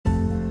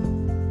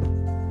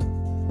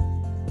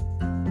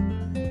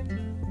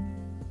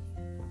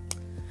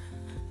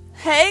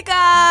Hey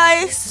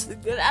guys,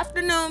 good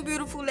afternoon,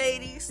 beautiful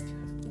ladies.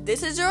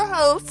 This is your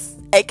host,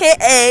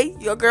 aka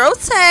your girl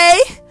Tay,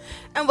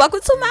 and welcome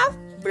to my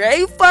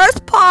very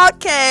first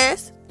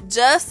podcast,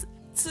 Just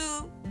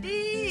Too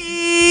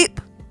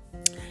Deep.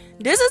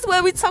 This is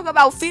where we talk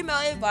about female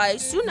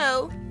advice,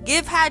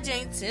 give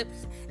hygiene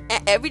tips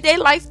and everyday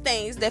life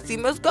things that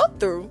females go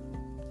through,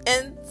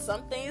 and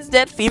some things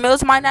that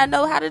females might not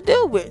know how to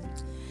deal with.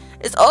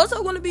 It's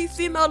also going to be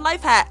female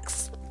life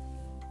hacks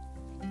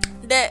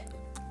that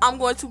I'm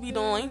going to be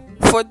doing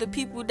for the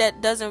people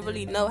that doesn't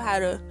really know how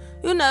to,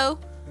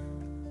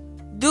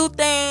 do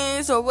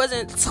things or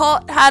wasn't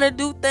taught how to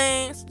do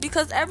things,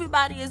 because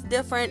everybody is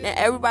different and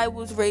everybody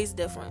was raised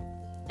different.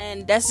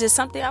 And that's just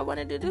something I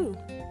wanted to do.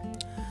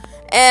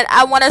 And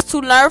I want us to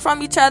learn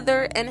from each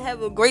other and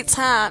have a great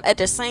time at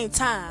the same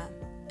time.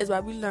 Is why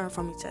we learn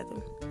from each other.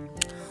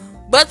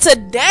 But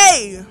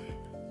today,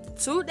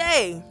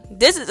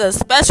 this is a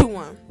special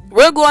one.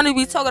 We're going to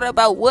be talking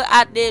about what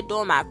I did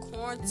during my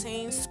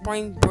quarantine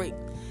spring break.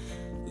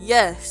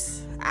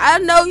 Yes, I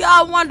know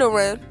y'all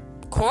wondering,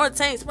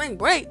 quarantine spring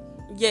break?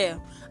 Yeah,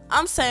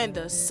 I'm saying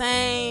the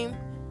same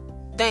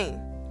thing.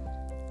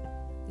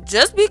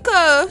 Just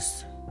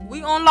because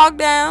we on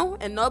lockdown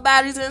and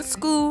nobody's in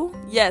school,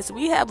 yes,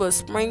 we have a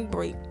spring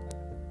break.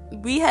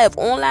 We have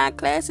online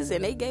classes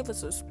and they gave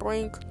us a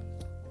spring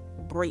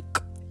break.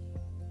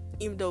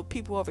 Even though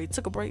people already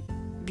took a break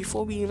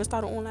before we even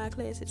started online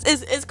classes.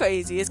 It's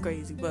crazy,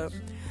 but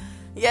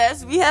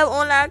yes, we have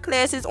online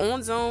classes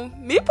on Zoom.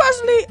 Me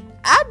personally,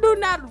 I do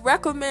not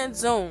recommend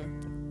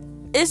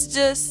Zoom. It's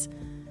just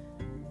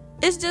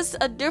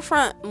a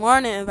different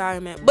learning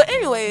environment. But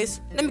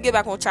anyways, let me get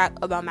back on track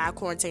about my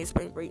quarantine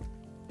spring break.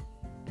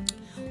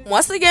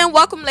 Once again,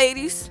 welcome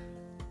ladies.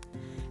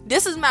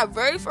 This is my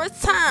very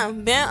first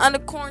time being under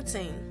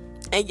quarantine.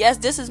 And yes,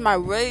 this is my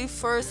very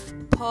first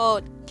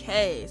podcast.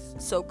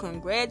 So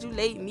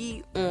congratulate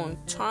me on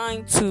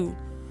trying to,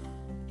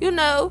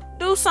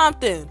 do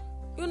something.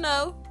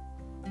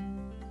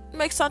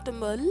 Make something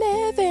more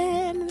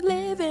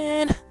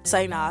living.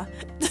 Say nah.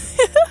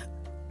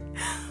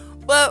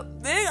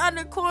 But being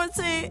under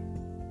quarantine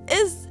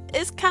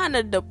is kind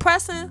of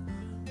depressing.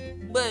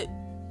 But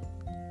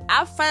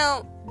I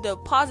found the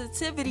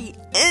positivity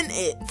in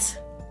it.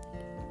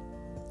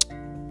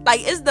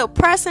 Like, it's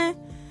depressing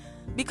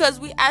because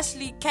we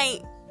actually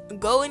can't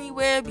go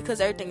anywhere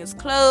because everything is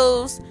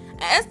closed.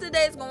 And as the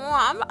days go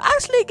on, I'm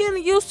actually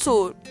getting used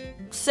to it,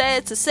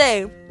 sad to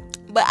say.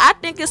 But I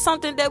think it's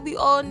something that we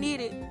all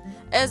needed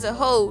as a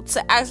whole,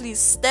 to actually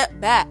step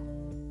back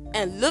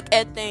and look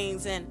at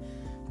things and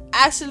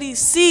actually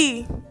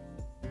see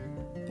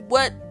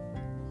what,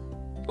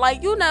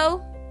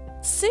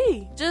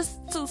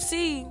 just to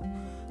see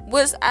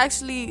what's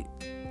actually,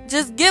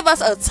 just give us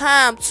a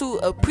time to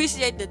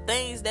appreciate the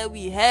things that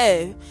we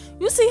have.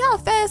 You see how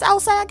fast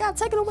outside got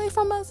taken away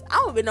from us? I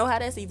don't even know how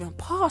that's even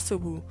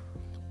possible.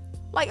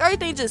 Like,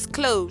 everything just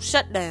closed,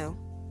 shut down.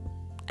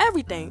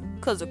 Everything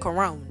because of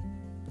Corona.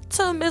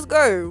 Tell Miss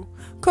Girl,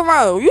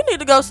 Corona, you need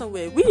to go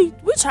somewhere. We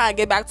try to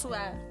get back to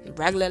our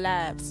regular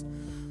lives.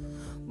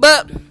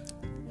 But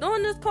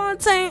during this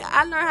quarantine,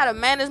 I learned how to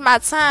manage my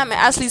time and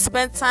actually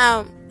spend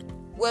time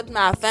with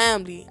my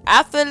family.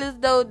 I feel as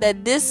though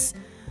that this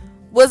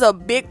was a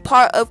big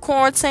part of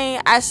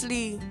quarantine,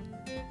 actually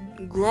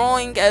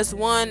growing as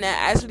one and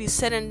actually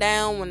sitting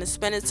down when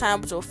spending time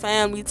with your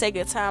family,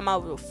 taking time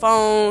out with your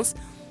phones,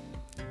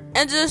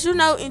 and just,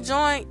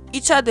 enjoying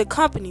each other's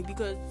company,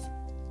 because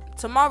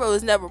tomorrow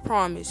is never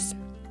promised.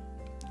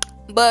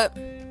 But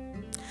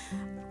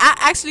I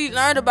actually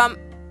learned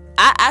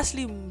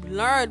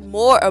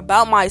more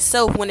about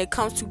myself when it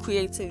comes to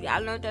creativity. I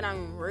learned that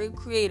I'm very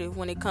creative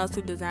when it comes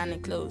to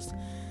designing clothes.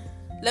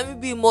 Let me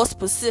be more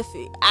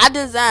specific. I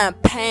design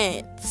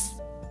pants.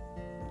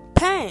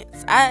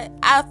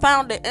 I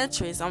found the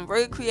interest. I'm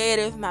very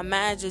creative. My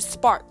mind just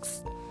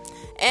sparks.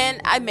 And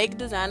I make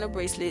designer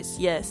bracelets.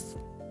 Yes.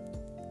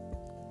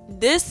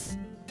 This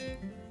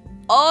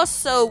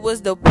also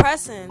was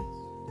depressing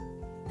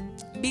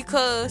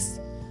because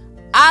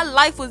our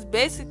life was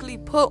basically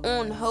put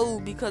on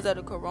hold because of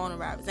the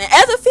coronavirus. And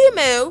as a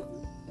female,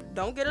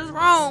 don't get us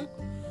wrong,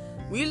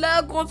 we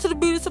love going to the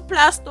beauty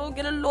supply store,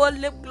 get a little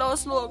lip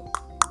gloss, little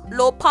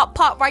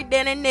pop right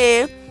then and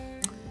there,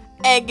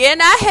 and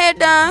getting our hair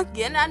done,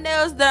 getting our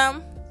nails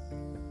done.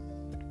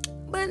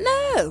 But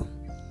no,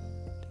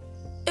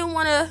 it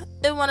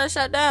wanna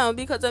shut down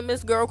because of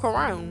Miss Girl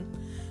Corona.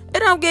 It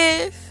don't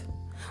give.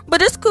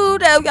 But it's cool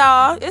though,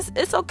 y'all.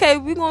 It's okay.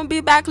 We're gonna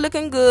be back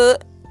looking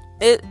good.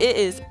 It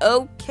is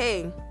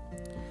okay.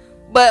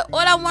 But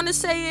what I want to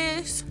say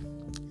is,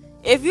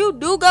 if you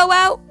do go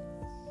out,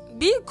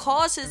 be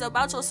cautious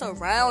about your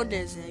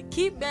surroundings and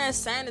keep being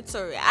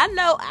sanitary. I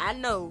know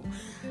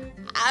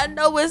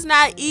it's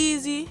not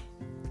easy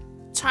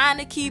trying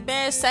to keep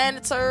being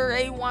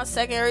sanitary every 1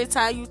 second every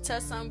time you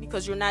touch something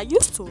because you're not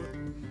used to it.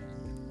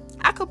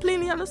 I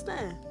completely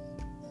understand.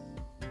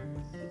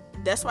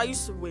 That's why you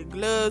should wear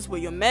gloves, wear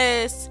your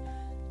mask.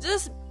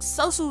 Just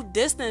social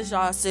distance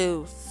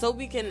yourselves so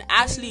we can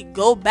actually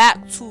go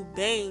back to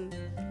being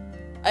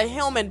a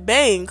human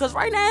being. Because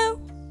right now,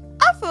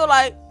 I feel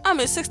like I'm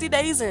in 60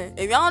 Days In.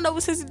 If y'all don't know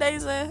what 60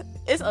 Days In,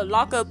 it's a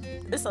lockup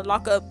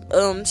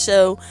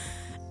show.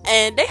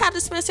 And they have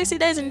to spend 60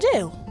 days in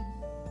jail.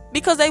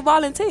 Because they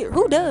volunteered.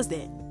 Who does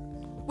that?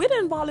 We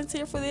didn't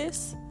volunteer for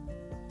this.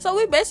 So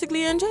we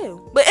basically in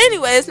jail. But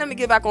anyways, let me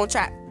get back on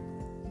track.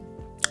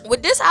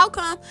 With this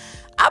outcome,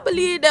 I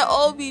believe that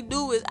all we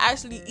do is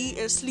actually eat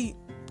and sleep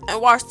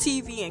and watch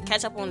TV and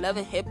catch up on Love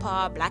and Hip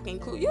Hop, Black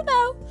and Cool,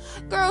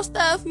 girl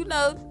stuff,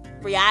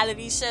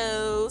 reality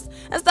shows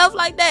and stuff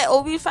like that.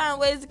 Or we find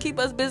ways to keep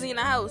us busy in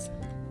the house.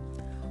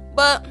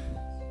 But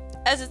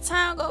as the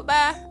time go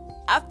by,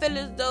 I feel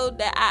as though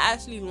that I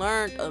actually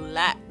learned a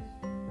lot.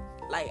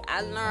 Like,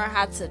 I learned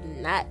how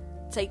to not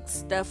take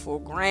stuff for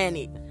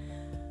granted.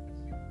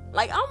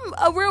 Like, I'm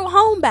a real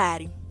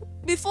homebody.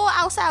 Before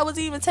outside was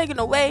even taken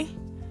away,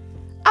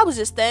 I was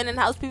just staying in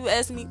the house. People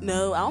ask me,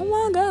 no, I don't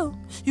want to go.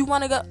 You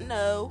want to go?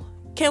 No.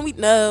 Can we?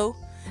 No.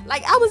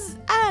 Like,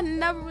 I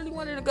never really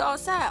wanted to go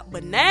outside.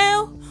 But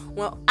now,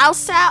 when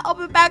outside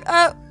open back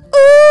up,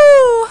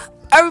 ooh,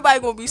 everybody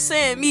gonna be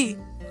saying me.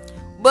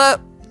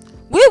 But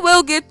we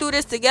will get through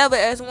this together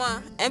as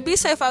one. And be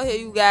safe out here,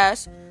 you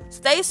guys.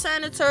 Stay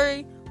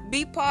sanitary.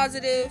 Be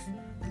positive.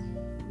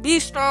 Be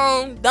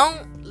strong.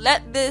 Don't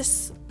let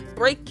this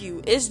break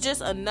you. It's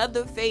just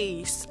another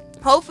phase.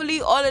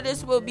 Hopefully all of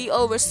this will be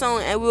over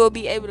soon and we will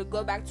be able to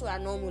go back to our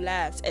normal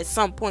lives at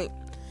some point.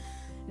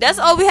 That's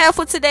all we have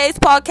for today's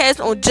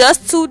podcast on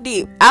Just Too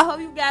Deep. I hope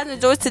you guys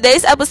enjoyed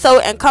today's episode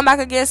and come back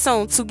again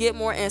soon to get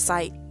more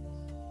insight.